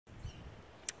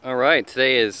Alright,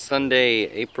 today is Sunday,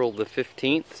 April the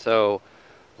 15th, so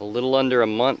a little under a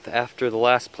month after the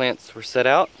last plants were set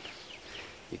out.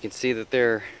 You can see that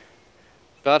they're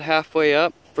about halfway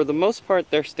up. For the most part,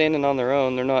 they're standing on their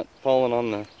own. They're not falling on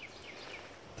the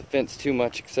fence too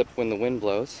much except when the wind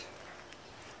blows.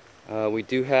 We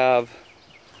do have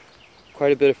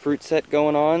quite a bit of fruit set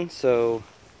going on, so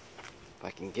if I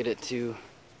can get it to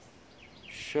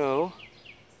show.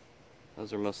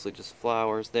 Those are mostly just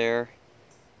flowers there.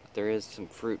 There is some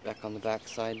fruit back on the back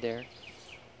side there.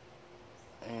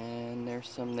 And there's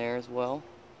some there as well.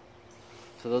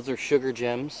 So those are sugar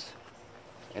gems.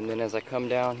 And then as I come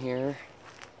down here,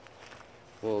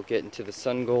 we'll get into the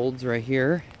sun golds right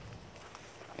here.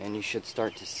 And you should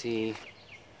start to see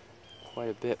quite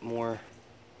a bit more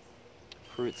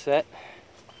fruit set.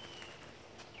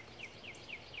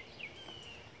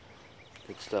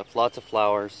 Good stuff, lots of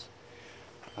flowers.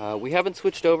 We haven't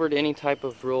switched over to any type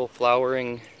of real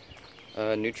flowering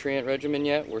nutrient regimen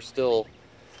yet. We're still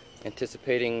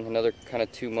anticipating another kind of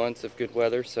 2 months of good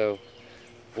weather, so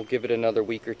we'll give it another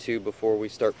week or two before we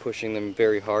start pushing them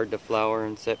very hard to flower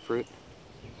and set fruit.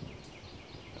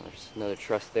 There's another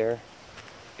truss there.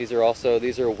 These are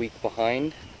a week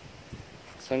behind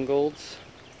sun golds.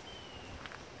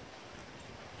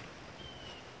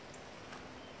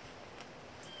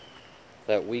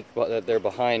 That week that they're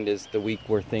behind is the week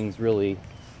where things really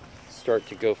start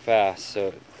to go fast,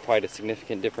 so quite a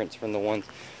significant difference from the ones.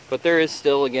 But there is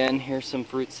still, again, here's some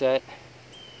fruit set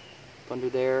up under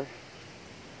there.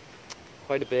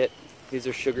 Quite a bit. These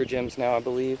are sugar gems now, I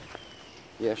believe.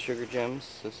 Yeah, sugar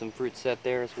gems. So some fruit set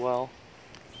there as well.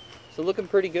 So looking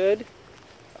pretty good.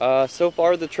 So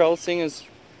far the trellising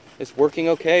is working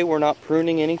okay. We're not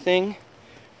pruning anything.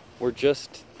 We're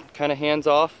just kind of hands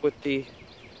off with the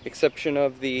exception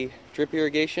of the drip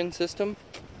irrigation system.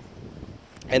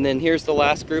 And then here's the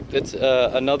last group that's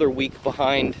another week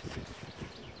behind.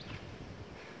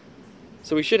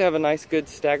 So we should have a nice good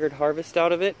staggered harvest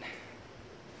out of it.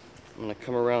 I'm going to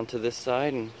come around to this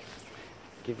side and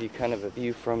give you kind of a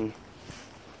view from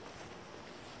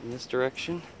this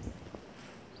direction.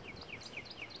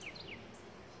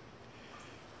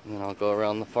 And then I'll go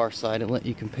around the far side and let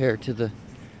you compare to the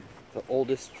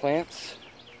oldest plants.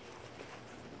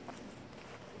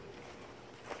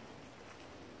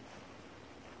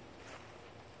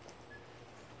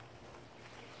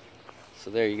 So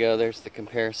there you go, there's the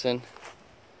comparison.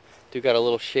 Do got a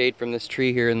little shade from this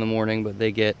tree here in the morning, but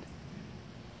they get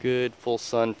good full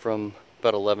sun from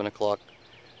about 11 o'clock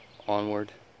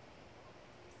onward.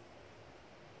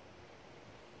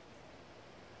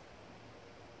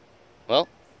 Well,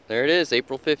 there it is,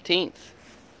 April 15th.